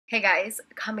Hey guys,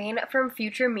 coming from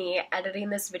future me editing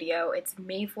this video. It's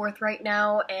May 4th right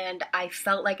now, and I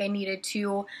felt like I needed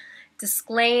to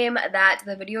disclaim that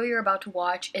the video you're about to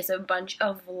watch is a bunch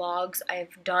of vlogs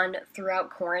I've done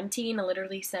throughout quarantine,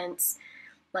 literally since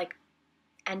like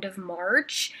end of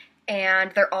March,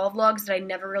 and they're all vlogs that I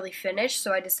never really finished,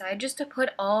 so I decided just to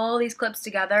put all these clips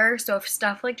together. So if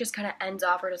stuff like just kind of ends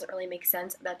off or doesn't really make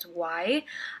sense, that's why.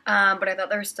 But I thought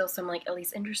there was still some like at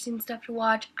least interesting stuff to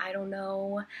watch. I don't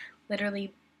know,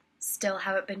 literally still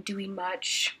haven't been doing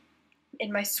much.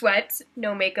 In my sweats,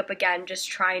 no makeup again, just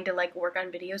trying to like work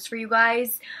on videos for you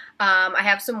guys. I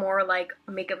have some more like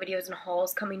makeup videos and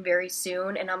hauls coming very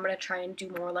soon, and I'm gonna try and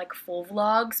do more like full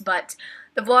vlogs, but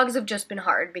the vlogs have just been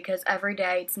hard because every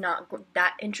day it's not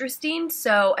that interesting.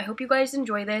 So I hope you guys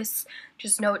enjoy this.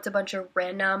 Just know it's a bunch of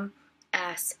random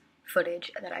ass footage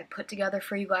that I put together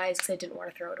for you guys because I didn't want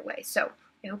to throw it away. So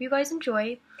I hope you guys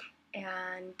enjoy,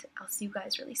 and I'll see you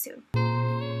guys really soon.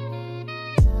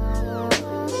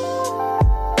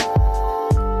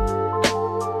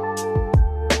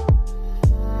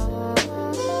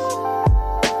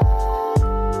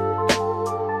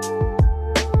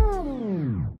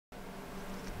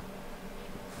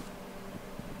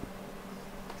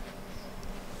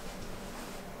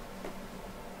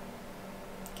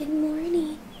 Good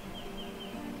morning.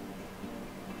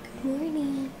 Good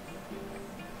morning.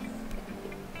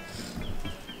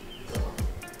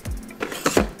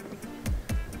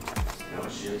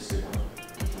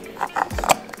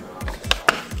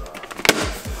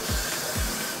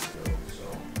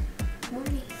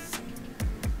 Morning.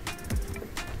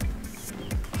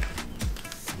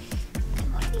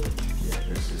 Yeah,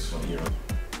 this is from here.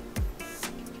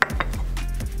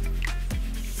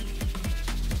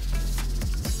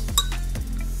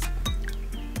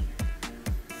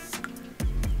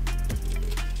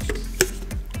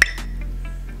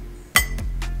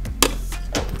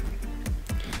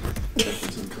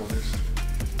 Some colors.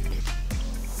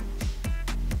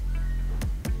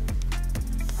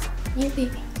 You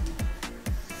baby.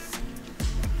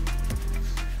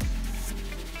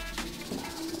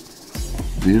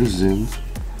 Wir sind.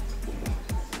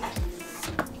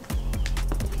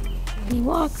 You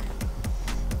walk.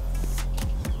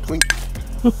 Clink.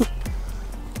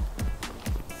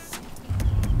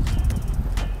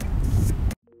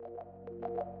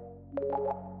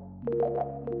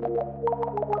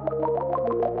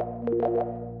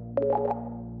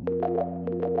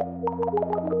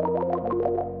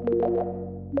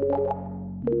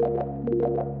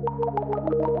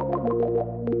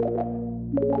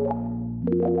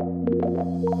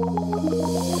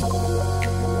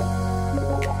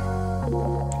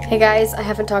 Hey guys, I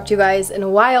haven't talked to you guys in a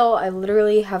while. I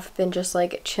literally have been just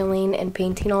like chilling and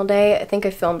painting all day. I think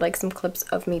I filmed like some clips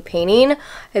of me painting.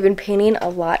 I've been painting a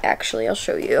lot actually. I'll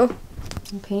show you.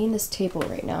 I'm painting this table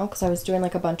right now because I was doing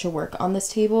like a bunch of work on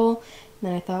this table. And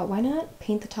then I thought, why not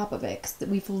paint the top of it? Because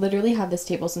we've literally had this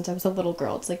table since I was a little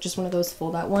girl. It's like just one of those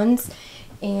fold out ones.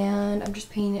 And I'm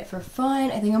just painting it for fun.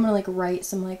 I think I'm gonna like write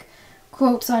some like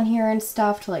quotes on here and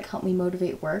stuff to like help me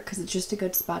motivate work, because it's just a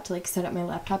good spot to like set up my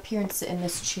laptop here and sit in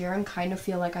this chair and kind of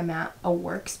feel like I'm at a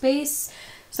workspace.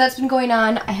 So that's been going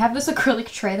on. I have this acrylic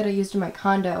tray that I used in my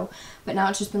condo, but now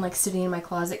it's just been like sitting in my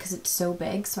closet because it's so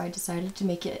big. So I decided to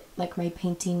make it like my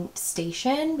painting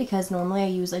station, because normally I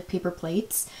use like paper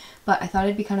plates, but I thought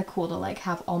it'd be kind of cool to like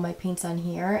have all my paints on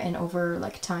here, and over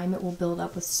like time it will build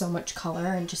up with so much color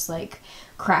and just like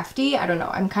crafty. I don't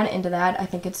know, I'm kind of into that. I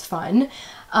think it's fun.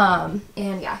 And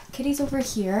yeah, Kitty's over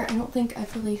here. I don't think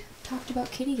I've really talked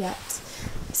about Kitty yet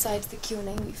besides the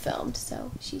Q&A we filmed.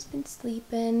 So she's been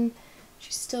sleeping.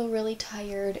 She's still really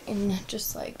tired and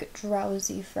just like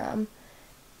drowsy from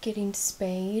getting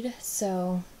spayed.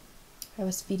 So I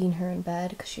was feeding her in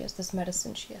bed because she has this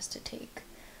medicine she has to take.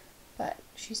 But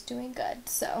she's doing good.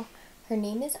 So her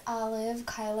name is Olive.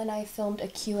 Kyle and I filmed a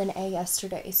Q&A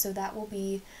yesterday, so that will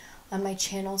be on my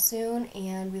channel soon,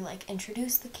 and we like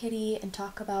introduce the kitty and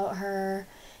talk about her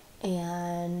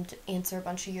and answer a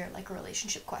bunch of your like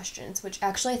relationship questions, which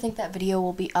actually I think that video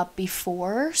will be up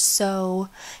before, so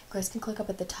you guys can click up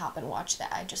at the top and watch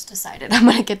that. I just decided I'm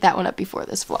gonna get that one up before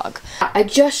this vlog. I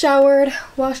just showered,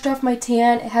 washed off my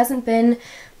tan. It hasn't been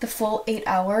the full 8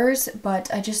 hours,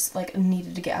 but I just like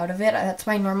needed to get out of it. That's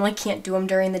why I normally can't do them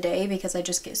during the day, because I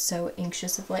just get so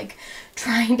anxious of like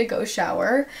trying to go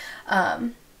shower.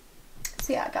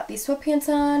 So yeah, I got these sweatpants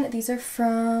on. These are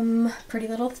from Pretty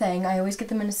Little Thing. I always get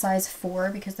them in a size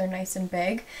 4 because they're nice and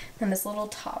big. And this little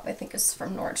top I think is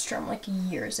from Nordstrom like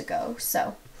years ago.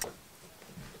 So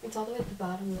it's all the way at the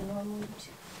bottom. The wrong one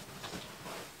too.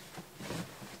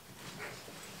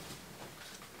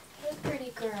 Hey, pretty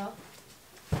girl.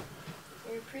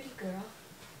 pretty girl.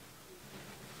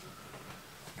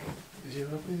 Will you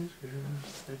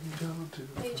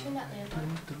turn that lamp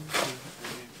on?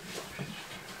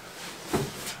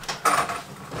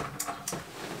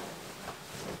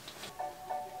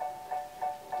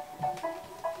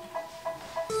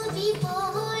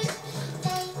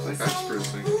 Like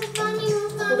expressing.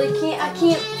 Well, they can't. I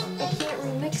can't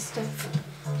remix stuff.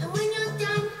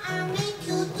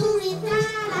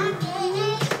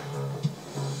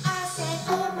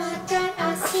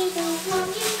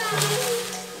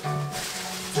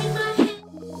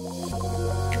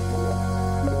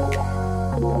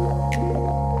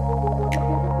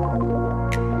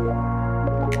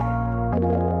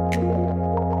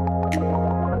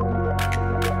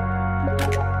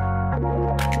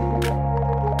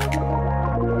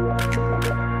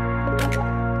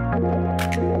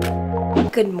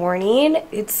 Good morning.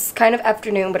 It's kind of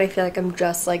afternoon, but I feel like I'm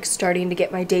just like starting to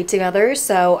get my day together,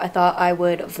 so I thought I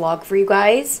would vlog for you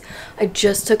guys. I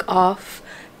just took off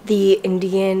the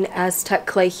Indian Aztec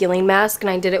clay healing mask, and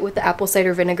I did it with the apple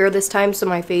cider vinegar this time, so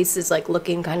my face is like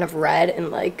looking kind of red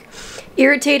and like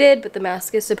irritated, but the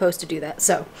mask is supposed to do that,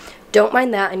 so don't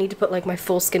mind that. I need to put like my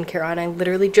full skincare on. I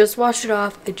literally just washed it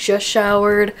off. I just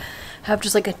showered, have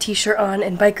just like a t-shirt on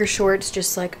and biker shorts,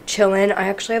 just like chilling. I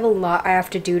actually have a lot I have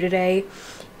to do today,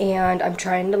 and I'm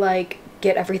trying to like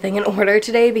get everything in order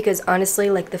today because honestly,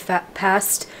 like the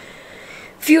past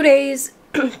few days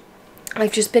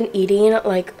I've just been eating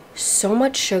like so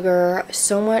much sugar,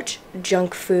 so much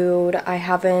junk food. I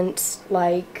haven't,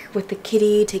 like, with the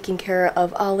kitty, taking care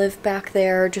of Olive back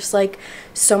there, just like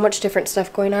so much different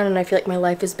stuff going on, and I feel like my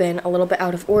life has been a little bit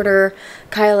out of order.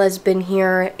 Kyle has been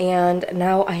here, and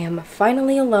now I am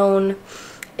finally alone.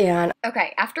 And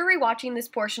okay, after rewatching this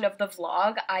portion of the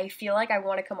vlog, I feel like I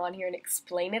want to come on here and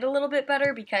explain it a little bit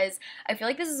better because I feel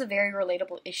like this is a very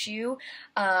relatable issue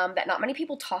that not many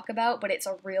people talk about, but it's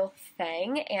a real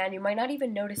thing, and you might not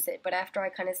even notice it, but after I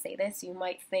kind of say this, you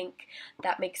might think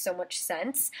that makes so much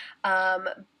sense.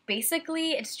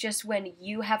 Basically, it's just when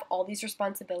you have all these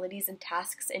responsibilities and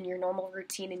tasks in your normal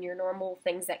routine and your normal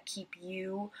things that keep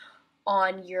you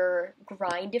on your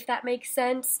grind, if that makes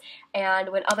sense, and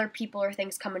when other people or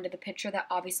things come into the picture, that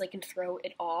obviously can throw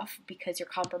it off because you're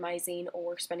compromising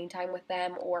or spending time with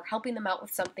them or helping them out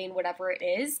with something, whatever it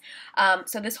is.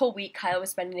 So this whole week, Kyle was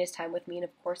spending his time with me, and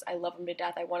of course, I love him to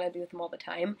death. I want to be with him all the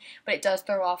time, but it does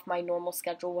throw off my normal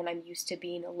schedule when I'm used to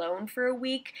being alone for a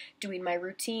week, doing my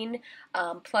routine.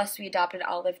 Plus, we adopted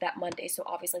Olive that Monday, so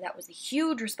obviously that was a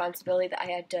huge responsibility that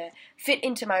I had to fit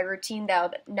into my routine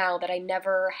now that I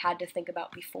never had to think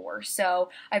about before. So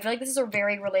I feel like this is a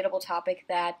very relatable topic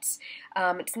that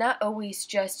it's not always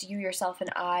just you, yourself,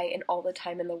 and I, and all the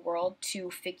time in the world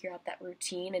to figure out that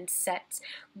routine and set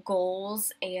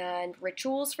goals and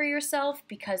rituals for yourself,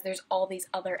 because there's all these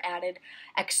other added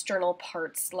external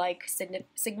parts like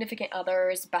significant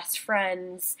others, best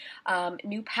friends,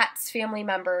 new pets, family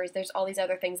members. There's all these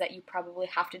other things that you probably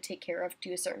have to take care of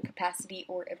to a certain capacity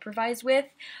or improvise with.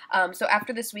 So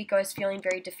after this week, I was feeling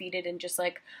very defeated and just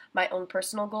like my own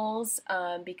personal goals,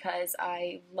 because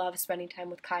I love spending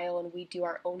time with Kyle and we do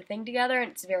our own thing together,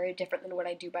 and it's very different than what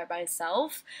I do by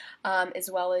myself, as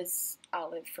well as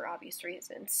Olive for obvious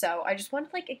reasons. So I just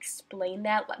want to like explain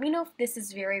that. Let me know if this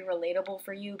is very relatable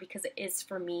for you, because it is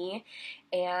for me,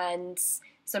 and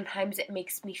sometimes it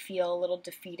makes me feel a little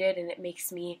defeated and it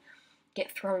makes me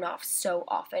get thrown off so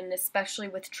often, especially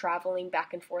with traveling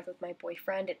back and forth with my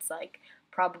boyfriend. It's like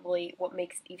probably what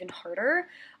makes it even harder.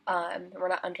 We're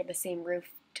not under the same roof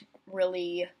to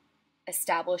really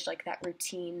establish like that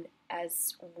routine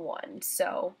as one.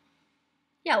 So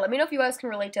yeah, let me know if you guys can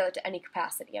relate to it to any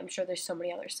capacity. I'm sure there's so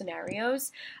many other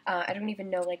scenarios. I don't even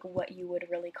know like what you would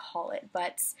really call it,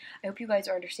 but I hope you guys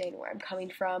are understanding where I'm coming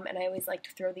from, and I always like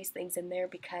to throw these things in there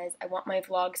because I want my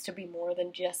vlogs to be more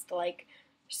than just like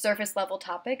surface level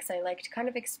topics. I like to kind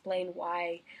of explain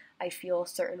why I feel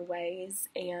certain ways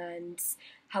and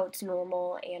how it's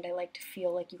normal, and I like to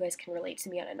feel like you guys can relate to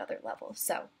me on another level.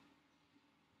 So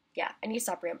yeah, I need to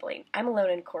stop rambling. I'm alone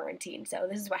in quarantine, so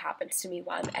this is what happens to me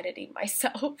while I'm editing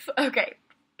myself. Okay,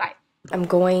 bye. I'm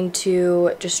going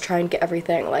to just try and get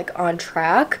everything like on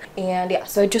track. And yeah,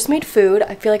 so I just made food.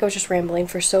 I feel like I was just rambling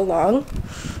for so long.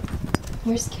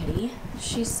 Here's Kitty.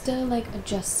 She's still like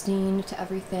adjusting to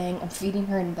everything. I'm feeding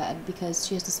her in bed because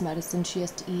she has this medicine she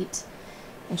has to eat,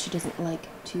 and she doesn't like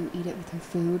to eat it with her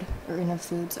food or in her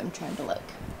food, so I'm trying to like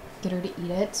get her to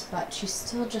eat it, but she's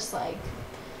still just like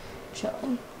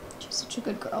chilling. She's such a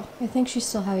good girl. I think she's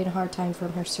still having a hard time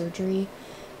from her surgery,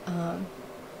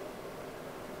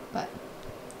 but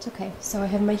It's okay. So I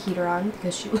have my heater on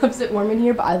because she loves it warm in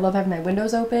here, but I love having my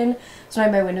windows open. So when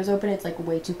I have my windows open, it's like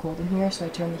way too cold in here, so I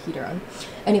turn the heater on.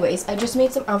 Anyways, I just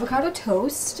made some avocado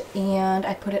toast and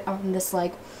I put it on this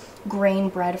like grain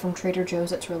bread from Trader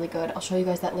Joe's. It's really good. I'll show you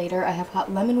guys that later. I have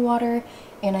hot lemon water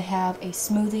and I have a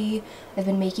smoothie. I've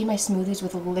been making my smoothies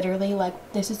with literally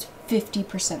like, this is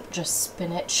 50% just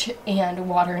spinach and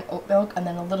water and oat milk and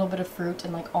then a little bit of fruit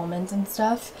and like almonds and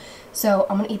stuff. So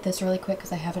I'm gonna eat this really quick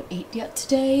because I haven't ate yet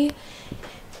today.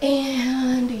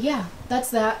 And yeah, that's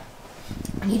that.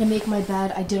 I need to make my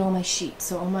bed. I did all my sheets,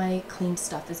 so all my clean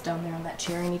stuff is down there on that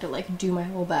chair. I need to like do my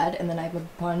whole bed, and then I have a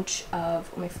bunch of,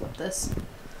 let me flip this,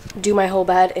 do my whole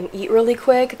bed and eat really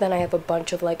quick. Then I have a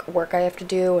bunch of like work I have to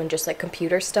do and just like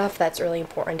computer stuff that's really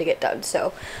important to get done.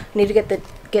 So I need to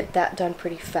get that done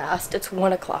pretty fast. It's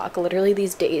 1 o'clock. Literally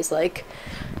these days, like,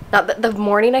 not that the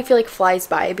morning I feel like flies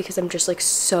by because I'm just like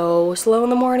so slow in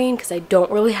the morning because I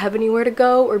don't really have anywhere to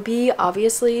go or be,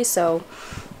 obviously. So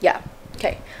yeah,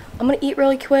 okay. I'm gonna eat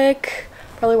really quick,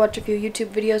 probably watch a few YouTube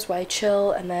videos while I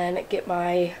chill, and then get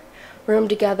my room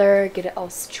together, get it all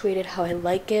situated how I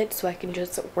like it so I can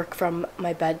just work from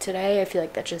my bed today. I feel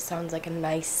like that just sounds like a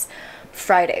nice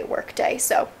Friday work day.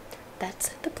 So that's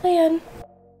the plan.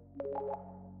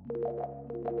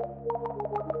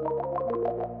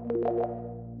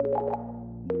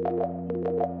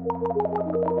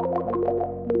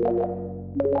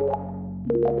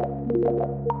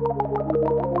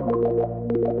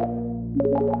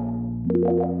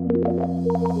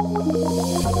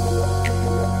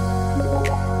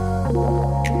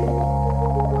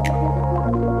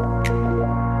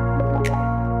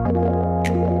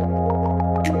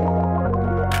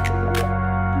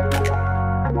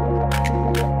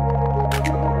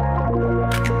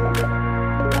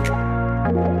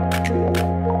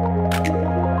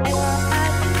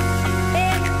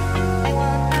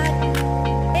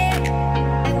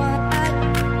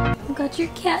 Got your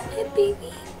catnip,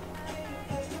 baby.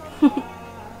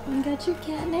 You got your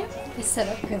catnip. I set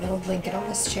up your little blanket on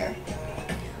this chair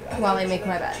while I make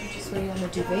my bed. Just waiting on the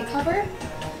duvet cover,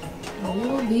 and we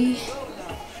will be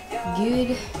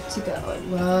good to go. I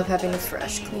love having a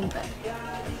fresh, clean bed.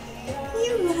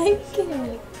 You like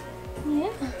it?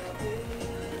 Yeah.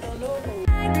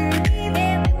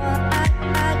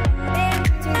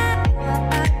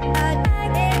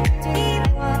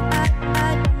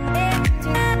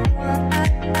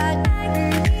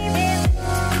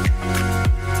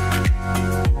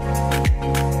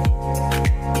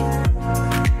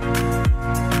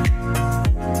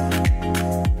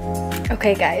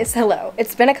 Okay guys, hello.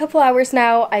 It's been a couple hours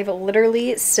now. I've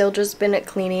literally still just been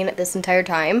cleaning this entire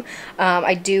time.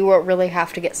 I do really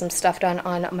have to get some stuff done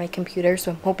on my computer,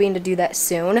 so I'm hoping to do that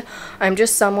soon. I'm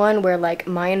just someone where like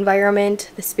my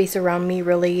environment, the space around me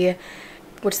really,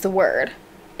 what's the word?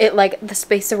 The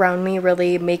space around me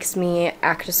really makes me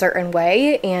act a certain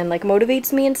way and like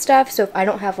motivates me and stuff. So if I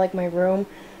don't have like my room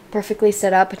perfectly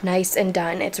set up, nice and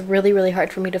done, it's really, really hard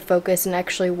for me to focus and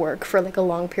actually work for like a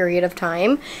long period of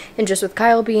time. And just with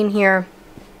Kyle being here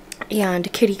and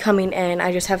Kitty coming in,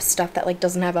 I just have stuff that like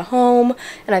doesn't have a home.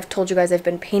 And I've told you guys I've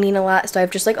been painting a lot, so I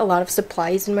have just like a lot of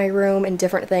supplies in my room and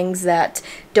different things that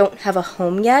don't have a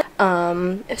home yet.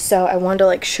 So I wanted to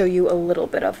like show you a little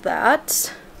bit of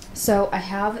that. So I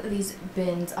have these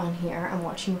bins on here. I'm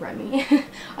watching Remy.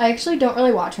 I actually don't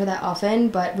really watch her that often,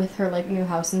 but with her like new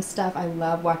house and stuff, I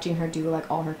love watching her do like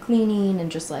all her cleaning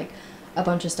and just like a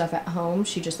bunch of stuff at home.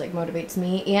 She just like motivates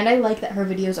me, and I like that her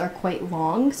videos are quite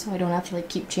long, so I don't have to like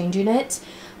keep changing it.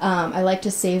 I like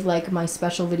to save like my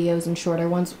special videos and shorter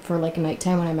ones for like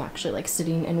nighttime when I'm actually like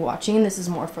sitting and watching. This is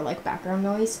more for like background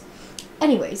noise.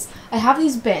 Anyways, I have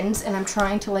these bins and I'm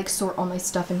trying to like sort all my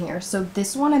stuff in here. So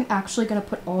this one I'm actually going to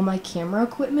put all my camera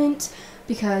equipment,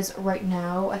 because right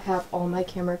now I have all my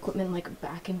camera equipment like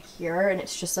back in here, and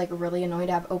it's just like really annoying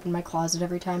to have to open my closet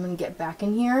every time and get back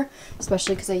in here,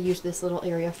 especially because I use this little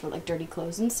area for like dirty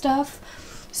clothes and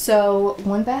stuff. So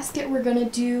one basket we're going to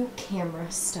do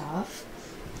camera stuff.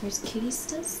 There's Kitty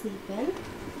still sleeping.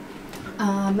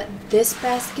 This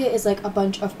basket is like a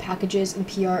bunch of packages and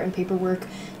PR and paperwork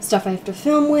stuff I have to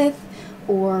film with,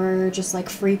 or just like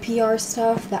free PR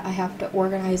stuff that I have to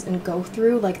organize and go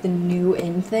through, like the new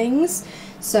in things.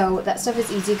 So that stuff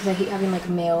is easy because I hate having like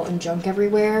mail and junk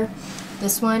everywhere.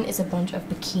 This one is a bunch of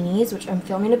bikinis, which I'm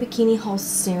filming a bikini haul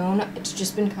soon. It's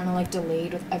just been kind of like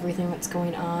delayed with everything that's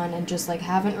going on, and just like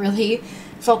haven't really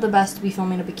felt the best to be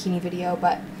filming a bikini video,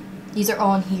 but these are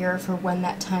all in here for when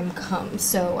that time comes.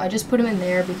 So I just put them in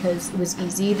there because it was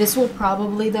easy. This will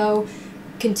probably, though,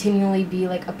 continually be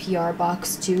like a PR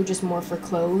box too, just more for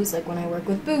clothes. Like when I work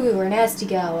with Boo Boo or Nasty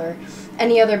Gal or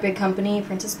any other big company,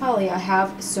 Princess Polly, I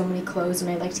have so many clothes and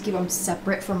I like to keep them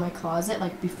separate from my closet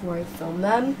like before I film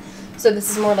them. So this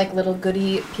is more like little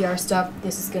goodie PR stuff.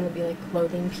 This is going to be like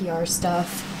clothing PR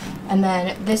stuff. And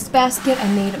then this basket, I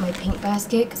made my paint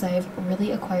basket because I've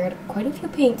really acquired quite a few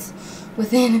paints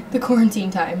within the quarantine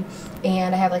time.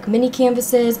 And I have like mini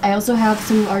canvases. I also have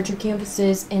some larger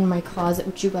canvases in my closet,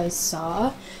 which you guys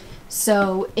saw.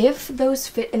 So if those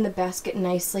fit in the basket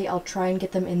nicely, I'll try and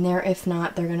get them in there. If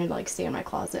not, they're gonna like stay in my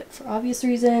closet for obvious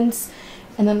reasons.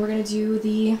 And then we're gonna do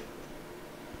the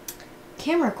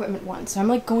camera equipment one. So I'm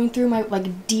like going through my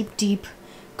like deep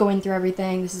going through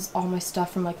everything. This is all my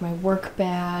stuff from like my work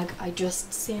bag. I just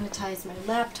sanitized my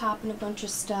laptop and a bunch of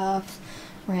stuff.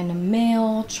 Random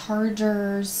mail,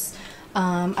 chargers.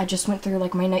 I just went through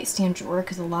like my nightstand drawer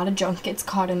because a lot of junk gets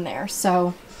caught in there.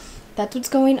 So that's what's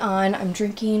going on. I'm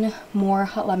drinking more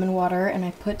hot lemon water and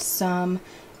I put some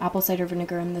apple cider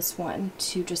vinegar in this one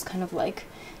to just kind of like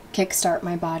kickstart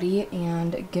my body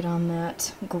and get on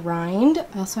that grind.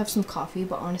 I also have some coffee,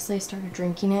 but honestly I started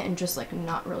drinking it and just like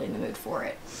not really in the mood for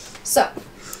it. So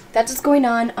that's what's going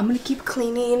on. I'm gonna keep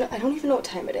cleaning. I don't even know what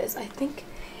time it is. I think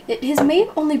it may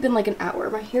have only been like an hour.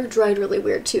 My hair dried really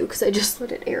weird too because I just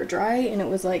let it air dry and it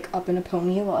was like up in a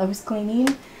pony while I was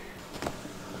cleaning.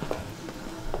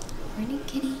 Morning,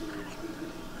 kitty.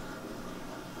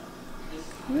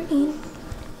 Morning.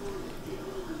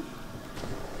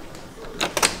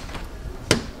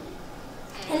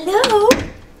 Hello.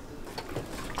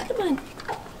 Come on.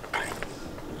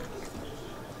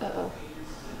 Uh-oh.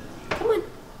 Come on.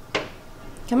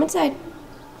 Come inside.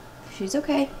 She's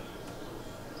okay.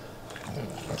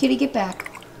 Kitty, get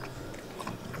back.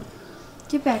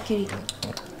 Get back, kitty.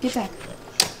 Get back.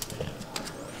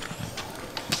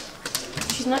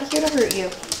 She's not here to hurt you.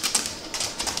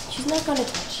 She's not gonna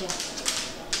touch you.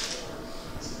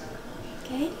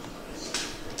 Okay?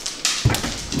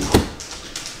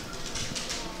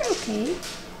 You're okay.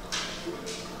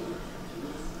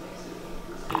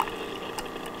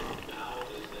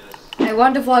 I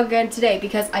wanted to vlog again today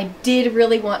because I did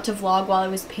really want to vlog while I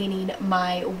was painting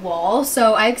my wall.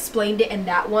 So I explained it in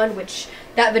that one, which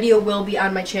that video will be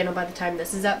on my channel by the time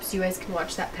this is up, so you guys can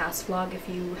watch that past vlog if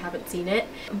you haven't seen it.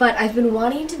 But I've been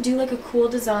wanting to do like a cool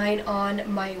design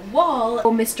on my wall.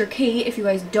 Oh, Mr. Kate, if you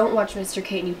guys don't watch Mr.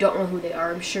 Kate and you don't know who they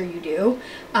are, I'm sure you do.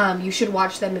 You should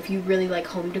watch them if you really like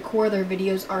home decor. Their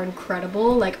videos are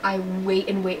incredible. Like I wait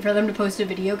and wait for them to post a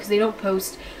video because they don't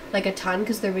post like a ton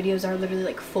because their videos are literally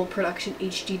like full production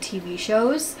HD TV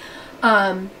shows.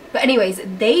 But anyways,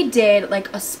 they did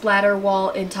like a splatter wall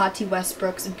in Tati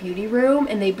Westbrook's beauty room,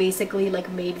 and they basically like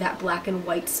made that black and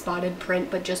white spotted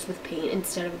print but just with paint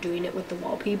instead of doing it with the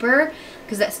wallpaper,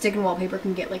 because that stick and wallpaper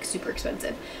can get like super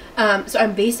expensive. So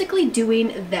I'm basically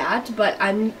doing that, but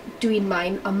I'm doing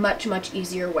mine a much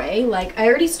easier way. Like I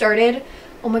already started.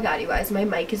 Oh my god, you guys, my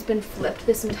mic has been flipped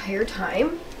this entire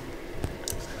time.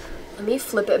 Let me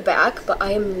flip it back, but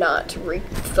I am not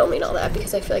re-filming all that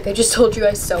because I feel like I just told you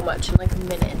guys so much in like a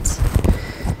minute.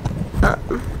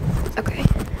 Okay.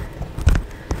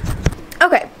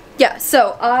 Okay, yeah,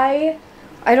 so I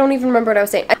don't even remember what I was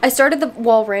saying. I started the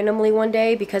wall randomly one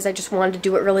day because I just wanted to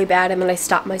do it really bad, and then I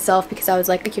stopped myself because I was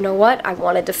like, you know what, I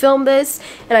wanted to film this,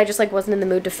 and I just like wasn't in the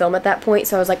mood to film at that point,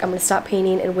 so I was like, I'm gonna stop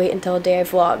painting and wait until a day I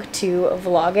vlog to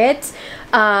vlog it.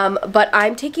 But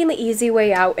I'm taking the easy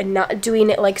way out and not doing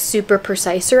it like super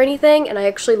precise or anything, and I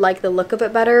actually like the look of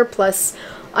it better, plus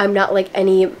I'm not like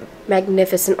any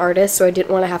magnificent artist, so I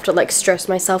didn't want to have to like stress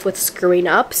myself with screwing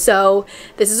up. So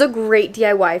this is a great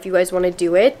DIY if you guys want to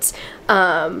do it.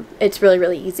 It's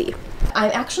really easy.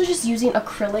 I'm actually just using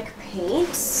acrylic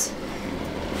paint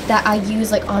that I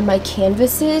use like on my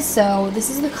canvases. So this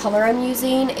is the color I'm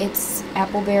using. It's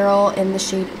Apple Barrel in the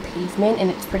shade Pavement, and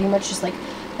it's pretty much just like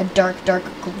a dark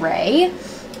gray.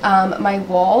 My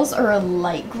walls are a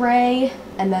light gray,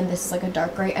 and then this is like a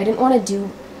dark gray. I didn't want to do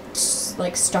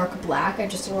like stark black. I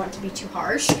just didn't want it to be too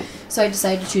harsh, so I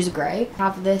decided to choose a gray. I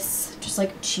have this just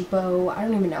like cheapo, I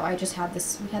don't even know, I just have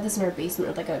this, we had this in our basement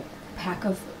with like a pack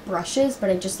of brushes, but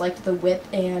I just liked the width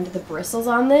and the bristles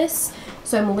on this,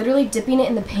 so I'm literally dipping it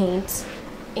in the paint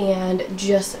and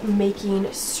just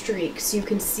making streaks. You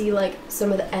can see like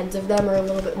some of the ends of them are a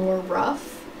little bit more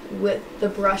rough. with the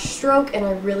brush stroke, and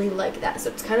I really like that. So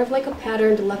it's kind of like a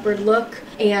patterned leopard look,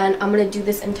 and I'm gonna do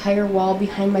this entire wall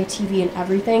behind my TV and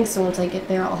everything, so once I get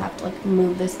there I'll have to like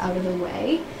move this out of the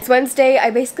way. It's Wednesday.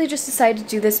 I basically just decided to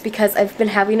do this because I've been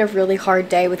having a really hard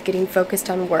day with getting focused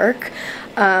on work.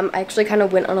 I actually kind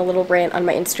of went on a little rant on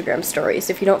my Instagram stories.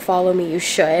 If you don't follow me, you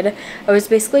should. I was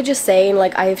basically just saying,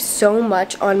 like, I have so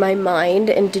much on my mind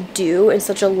and to do and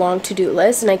such a long to-do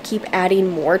list, and I keep adding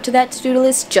more to that to-do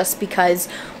list just because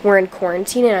we're in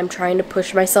quarantine and I'm trying to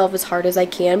push myself as hard as I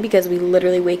can because we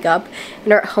literally wake up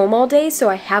and are at home all day, so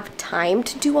I have time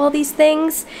to do all these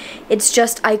things. It's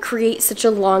just I create such a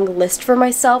long list for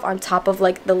myself on top of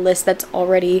like the list that's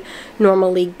already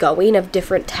normally going of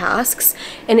different tasks,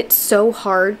 and it's so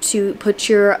hard to put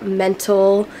your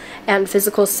mental and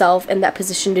physical self in that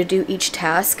position to do each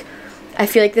task. I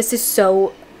feel like this is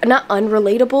so not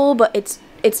unrelatable, but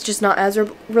it's just not as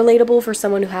relatable for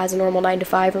someone who has a normal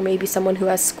 9-to-5 or maybe someone who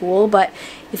has school. But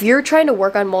if you're trying to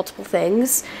work on multiple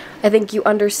things, I think you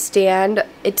understand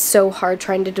it's so hard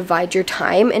trying to divide your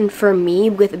time. And for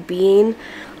me, with being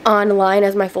online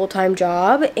as my full-time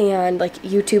job and like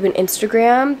YouTube and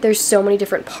Instagram, there's so many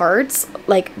different parts.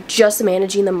 Like just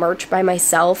managing the merch by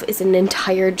myself is an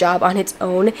entire job on its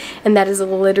own, and that is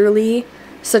literally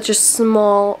such a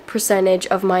small percentage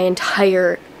of my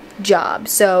entire job.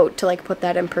 So to like put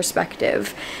that in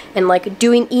perspective, and like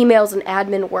doing emails and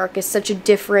admin work is such a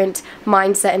different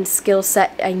mindset and skill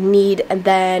set I need, and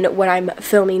then when I'm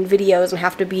filming videos and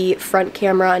have to be front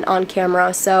camera and on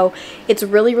camera. So it's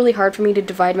really hard for me to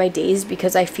divide my days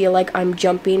because I feel like I'm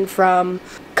jumping from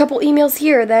a couple emails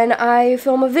here, then I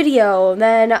film a video,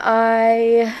 then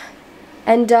I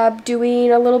end up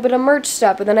doing a little bit of merch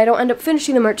stuff, but then I don't end up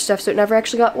finishing the merch stuff, so it never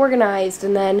actually got organized,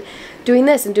 and then doing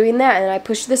this and doing that, and I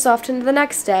push this off to the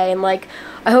next day. And like,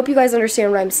 I hope you guys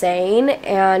understand what I'm saying,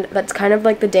 and that's kind of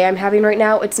like the day I'm having right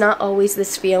now. It's not always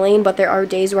this feeling, but there are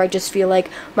days where I just feel like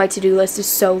my to-do list is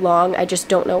so long I just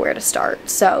don't know where to start.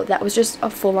 So that was just a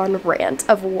full-on rant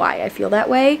of why I feel that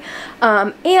way.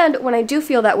 And when I do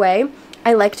feel that way,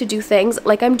 I like to do things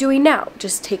like I'm doing now.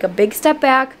 Just take a big step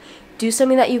back, do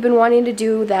something that you've been wanting to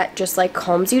do that just like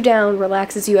calms you down,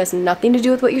 relaxes you, has nothing to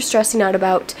do with what you're stressing out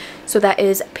about. So that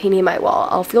is painting my wall.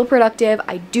 I'll feel productive.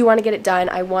 I do want to get it done.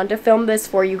 I want to film this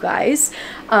for you guys,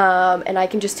 and I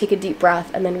can just take a deep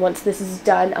breath, and then once this is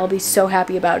done, I'll be so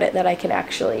happy about it that I can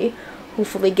actually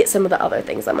hopefully get some of the other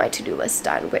things on my to-do list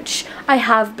done, which I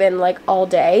have been like all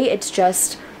day. It's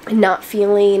just not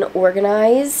feeling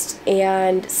organized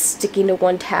and sticking to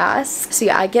one task. So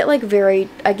yeah, I get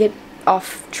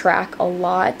off track a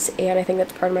lot, and I think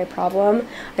that's part of my problem.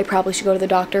 I probably should go to the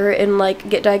doctor and like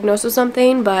get diagnosed with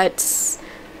something, but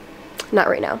not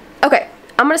right now. Okay,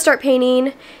 I'm gonna start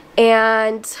painting,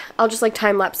 and I'll just like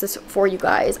time lapse this for you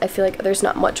guys. I feel like there's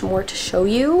not much more to show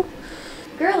you.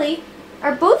 Girly,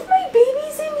 are both my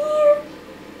babies in here?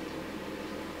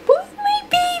 Both my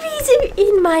babies are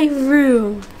in my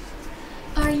room.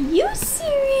 Are you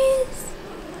serious?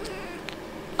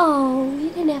 Oh, you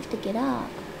didn't have to get up.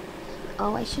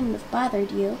 Oh, I shouldn't have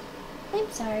bothered you.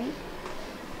 I'm sorry.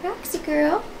 Roxy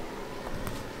girl.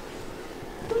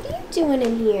 What are you doing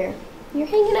in here? You're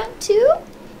hanging out too?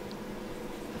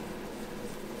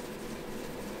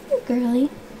 Oh,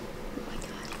 girly. Oh my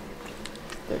god.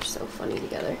 They're so funny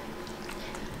together.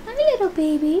 Hi, little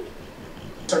baby.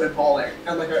 Started bawling,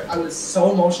 and like I was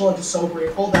so emotional and just so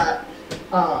grateful that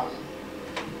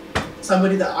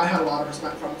somebody that I had a lot of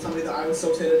respect from, somebody that I was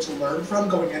so excited to learn from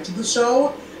going into the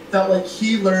show, that like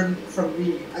he learned from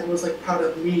me and was like proud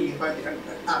of me by the end.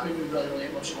 That made me really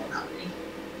emotional and happy.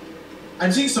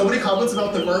 I'm seeing so many comments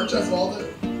about the merch as well,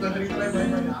 the hoodie that I'm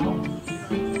wearing right now.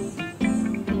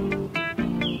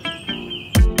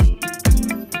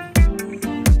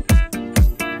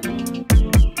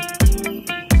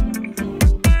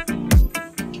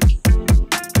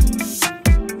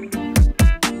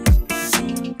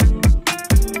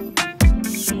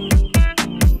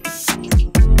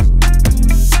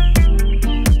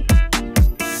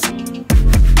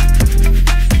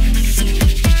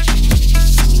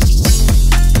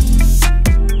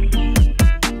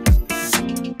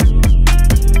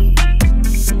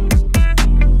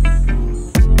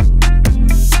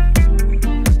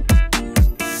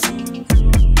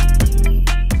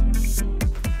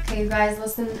 Guys,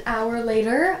 less than an hour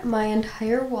later, my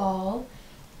entire wall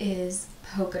is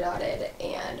polka dotted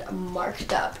and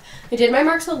marked up. I did my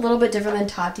marks a little bit different than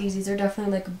Tati's. These are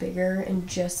definitely like bigger and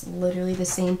just literally the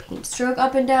same paint stroke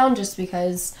up and down, just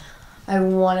because I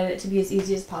wanted it to be as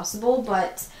easy as possible.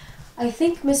 But I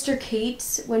think Mr.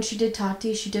 Kate, when she did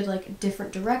Tati, she did like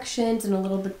different directions and a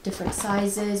little bit different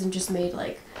sizes and just made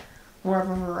like more of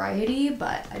a variety,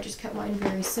 but I just kept mine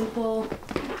very simple.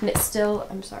 And it's still,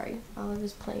 I'm sorry, Olive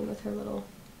is playing with her little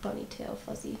bunny tail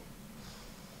fuzzy.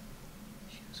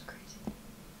 She goes crazy.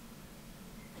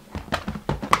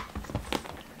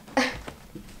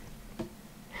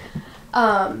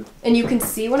 And you can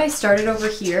see when I started over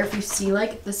here, if you see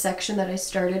like the section that I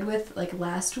started with like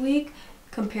last week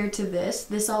compared to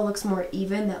this all looks more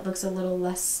even. That looks a little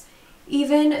less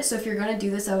even. So if you're gonna do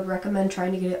this, I would recommend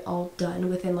trying to get it all done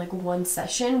within like one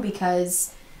session,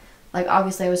 because like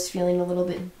obviously I was feeling a little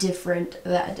bit different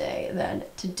that day than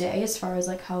today as far as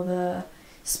like how the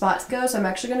spots go. So I'm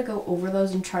actually gonna go over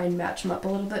those and try and match them up a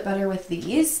little bit better with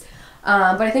these.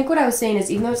 But I think what I was saying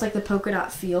is, even though it's like the polka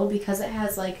dot feel, because it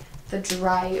has like the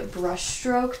dry brush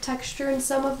stroke texture in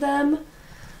some of them,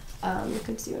 you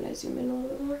can see when I zoom in a little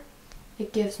bit more,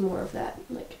 it gives more of that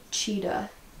like cheetah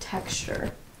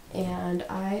texture, and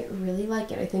I really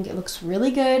like it. I think it looks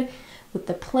really good with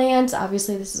the plants.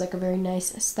 Obviously this is like a very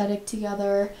nice aesthetic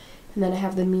together, and then I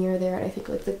have the mirror there, and I think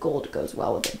like the gold goes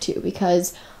well with it too,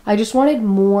 because I just wanted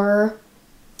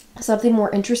something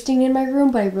more interesting in my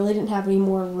room, but I really didn't have any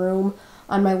more room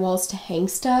on my walls to hang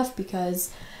stuff,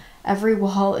 because every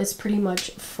wall is pretty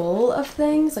much full of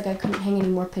things. Like I couldn't hang any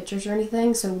more pictures or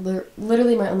anything, so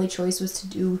literally my only choice was to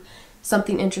do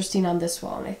something interesting on this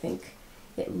wall, and I think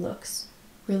it looks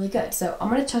really good. So I'm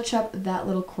going to touch up that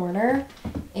little corner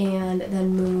and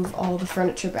then move all the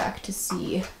furniture back to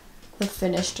see the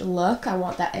finished look. I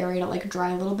want that area to like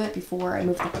dry a little bit before I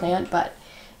move the plant, but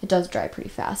it does dry pretty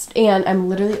fast. And I'm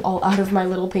literally all out of my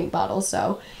little paint bottle,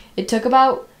 so it took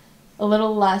about a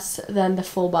little less than the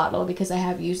full bottle, because I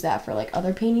have used that for like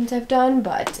other paintings I've done,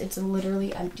 but it's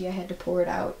literally empty. I had to pour it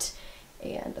out,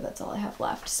 and that's all I have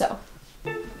left. So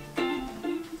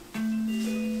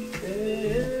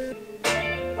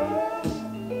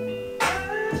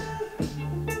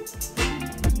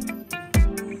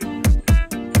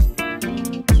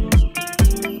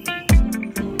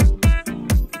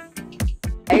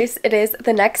it is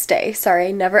the next day. Sorry,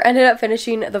 I never ended up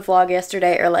finishing the vlog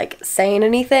yesterday or like saying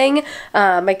anything.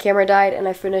 My camera died and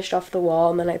I finished off the wall,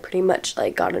 and then I pretty much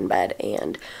like got in bed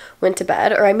and went to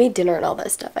bed, or I made dinner and all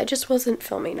that stuff. I just wasn't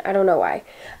filming. I don't know why.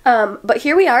 But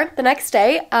here we are the next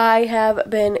day. I have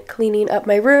been cleaning up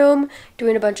my room,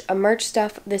 doing a bunch of merch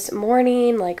stuff this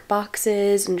morning, like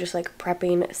boxes and just like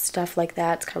prepping stuff like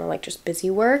that. It's kind of like just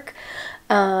busy work.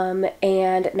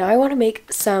 And now I want to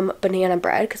make some banana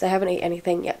bread, because I haven't ate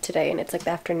anything yet today, and it's like the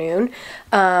afternoon.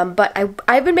 But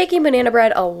I've been making banana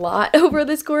bread a lot over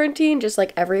this quarantine, just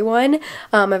like everyone.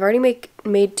 I've already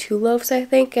made 2 loaves, I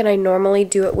think, and I normally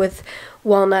do it with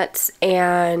walnuts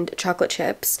and chocolate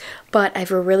chips, but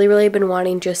I've really been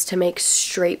wanting just to make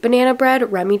straight banana bread.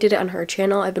 Remy did it on her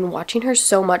channel. I've been watching her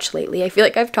so much lately. I feel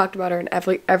like I've talked about her in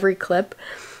every clip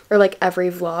or like every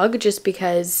vlog, just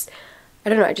because I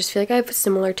don't know, I just feel like I have a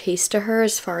similar taste to her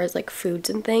as far as like foods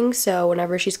and things, so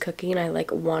whenever she's cooking I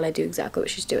like want to do exactly what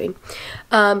she's doing.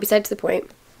 Besides the point,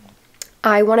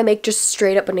 I want to make just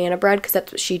straight up banana bread, because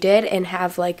that's what she did, and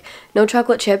have like no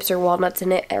chocolate chips or walnuts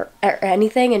in it or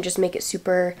anything, and just make it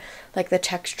super, like the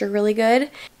texture really good.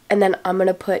 And then I'm going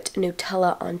to put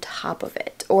Nutella on top of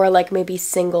it, or like maybe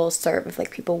single serve. If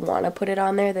like people want to put it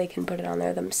on there, they can put it on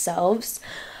there themselves.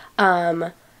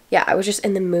 Yeah, I was just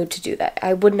in the mood to do that.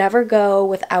 I would never go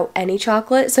without any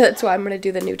chocolate, so that's why I'm going to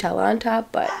do the Nutella on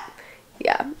top, but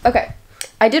yeah. Okay,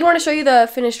 I did want to show you the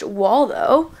finished wall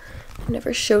though. I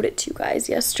never showed it to you guys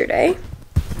yesterday.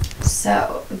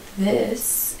 So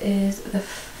this is the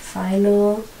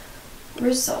final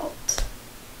result.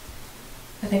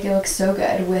 I think it looks so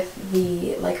good with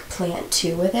the like plant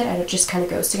too with it, and it just kind of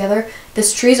goes together.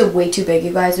 This tree is way too big,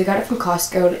 you guys. We got it from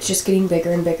Costco, and it's just getting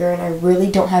bigger and bigger, and I really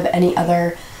don't have any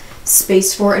other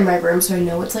space for it in my room, so I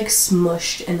know it's like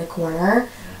smushed in the corner.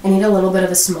 I need a little bit of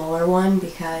a smaller one,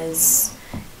 because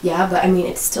yeah, but I mean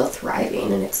it's still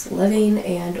thriving and it's living,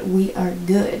 and we are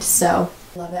good. So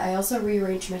love it. I also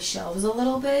rearranged my shelves a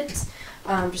little bit,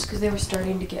 just because they were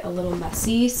starting to get a little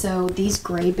messy. So these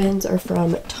gray bins are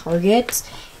from Target,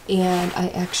 and I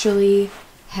actually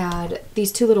had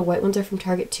these 2 little white ones are from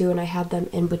Target too, and I had them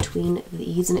in between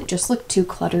these, and it just looked too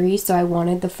cluttery, so I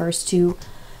wanted the first 2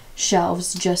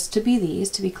 shelves just to be these,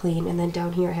 to be clean. And then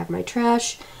down here I have my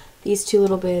trash, these 2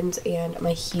 little bins, and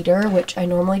my heater, which I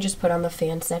normally just put on the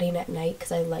fan setting at night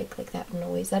because I like that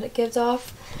noise that it gives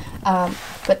off.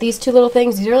 But these 2 little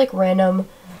things, these are like random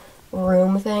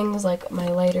room things, like my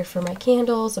lighter for my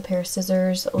candles, a pair of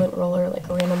scissors, a lint roller, like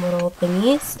random little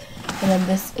thingies. And then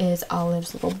this is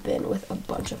Olive's little bin with a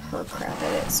bunch of her crap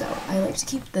in it. So I like to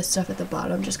keep this stuff at the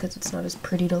bottom just because it's not as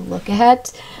pretty to look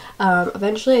at.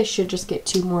 Eventually I should just get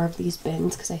 2 more of these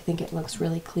bins because I think it looks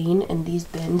really clean. And these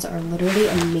bins are literally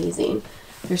amazing.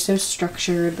 They're so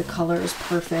structured, the color is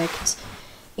perfect,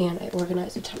 and I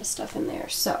organized a ton of stuff in there.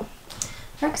 So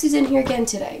Roxy's in here again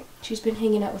today. She's been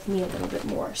hanging out with me a little bit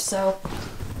more. So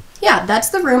yeah, that's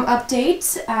the room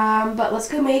update. But let's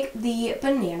go make the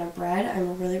banana bread.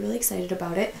 I'm really, really excited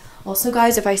about it. Also,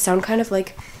 guys, if I sound kind of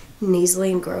like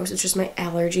nasally and gross, it's just my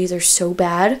allergies are so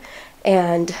bad.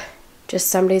 And just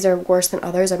some days are worse than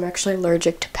others. I'm actually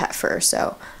allergic to pet fur.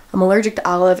 So I'm allergic to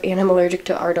Olive and I'm allergic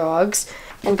to our dogs.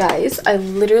 And guys, I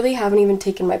literally haven't even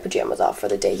taken my pajamas off for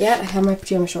the day yet. I have my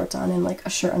pajama shorts on and like a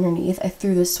shirt underneath. I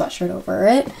threw this sweatshirt over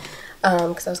it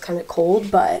because I was kind of cold,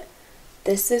 but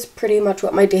this is pretty much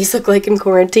what my days look like in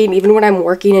quarantine. Even when I'm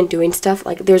working and doing stuff,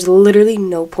 like there's literally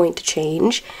no point to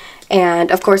change. And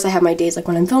of course I have my days like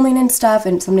when I'm filming and stuff,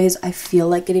 and some days I feel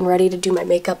like getting ready to do my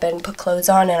makeup and put clothes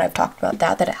on, and I've talked about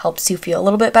that it helps you feel a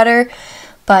little bit better.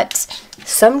 But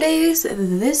some days,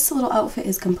 this little outfit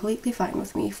is completely fine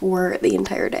with me for the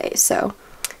entire day. So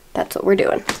that's what we're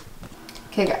doing.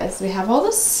 Okay, guys, we have all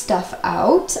this stuff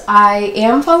out. I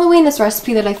am following this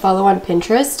recipe that I follow on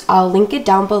Pinterest. I'll link it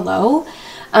down below.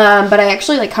 But I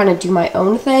actually like kind of do my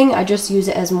own thing. I just use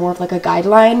it as more of like a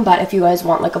guideline. But if you guys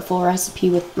want like a full recipe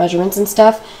with measurements and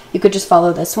stuff, you could just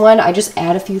follow this one. I just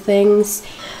add a few things.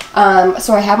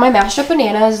 So I have my mashed up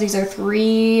bananas. These are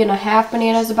 3.5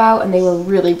 bananas about, and they were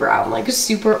really brown, like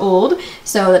super old.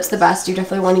 So that's the best. You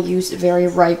definitely want to use very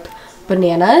ripe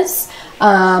bananas.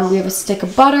 We have a stick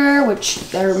of butter, which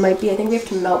there might be, I think we have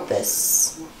to melt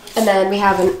this. And then we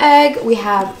have an egg, we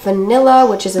have vanilla,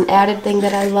 which is an added thing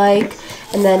that I like.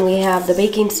 And then we have the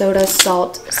baking soda,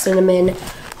 salt, cinnamon,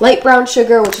 light brown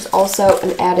sugar, which is also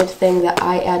an added thing that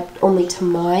I add only to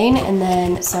mine. And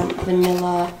then some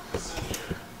vanilla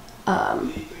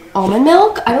almond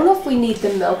milk. I don't know if we need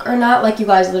the milk or not. Like, you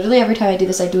guys, literally every time I do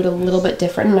this, I do it a little bit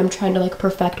different, and I'm trying to like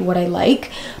perfect what I like.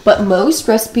 But most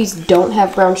recipes don't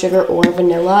have brown sugar or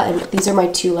vanilla, and these are my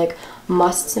 2 like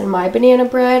musts in my banana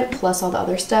bread, plus all the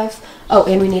other stuff. Oh,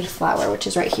 and we need flour, which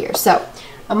is right here. So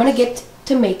I'm gonna get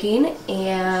to making,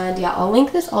 and yeah, I'll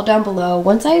link this all down below.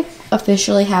 Once I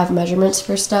officially have measurements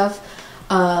for stuff,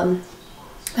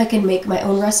 I can make my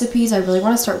own recipes. I really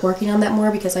want to start working on that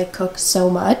more because I cook so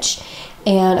much,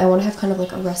 and I want to have kind of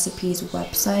like a recipes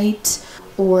website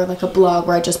or like a blog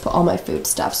where I just put all my food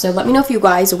stuff. So let me know if you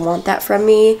guys want that from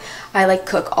me. I like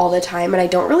cook all the time, and I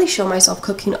don't really show myself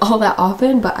cooking all that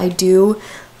often, but I do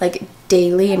like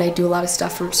daily, and I do a lot of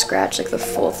stuff from scratch, like the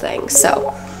full thing.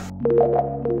 So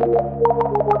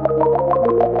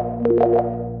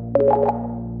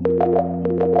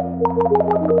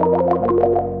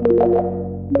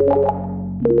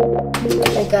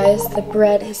okay guys, the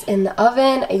bread is in the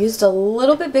oven. I used a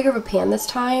little bit bigger of a pan this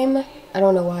time. I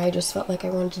don't know why, I just felt like I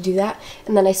wanted to do that.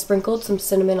 And then I sprinkled some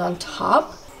cinnamon on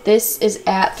top. This is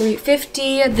at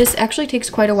 350. This actually takes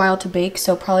quite a while to bake,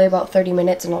 so probably about 30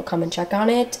 minutes, and I'll come and check on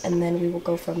it, and then we will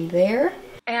go from there.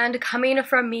 And coming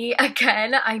from me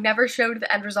again, I never showed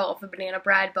the end result of the banana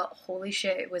bread, but holy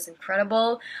shit, it was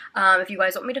incredible. If you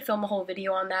guys want me to film a whole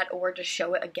video on that or just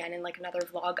show it again in like another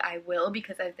vlog, I will,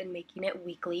 because I've been making it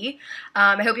weekly.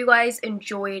 I hope you guys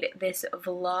enjoyed this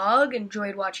vlog,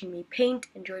 enjoyed watching me paint,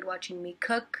 enjoyed watching me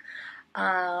cook.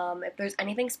 If there's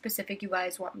anything specific you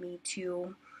guys want me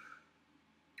to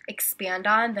expand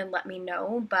on, then let me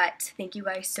know. But thank you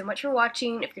guys so much for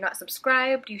watching. If you're not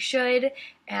subscribed, you should,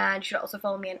 and you should also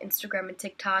follow me on Instagram and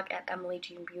TikTok at Emily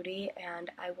Jean Beauty, and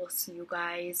I will see you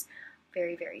guys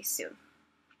very, very soon.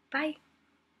 Bye.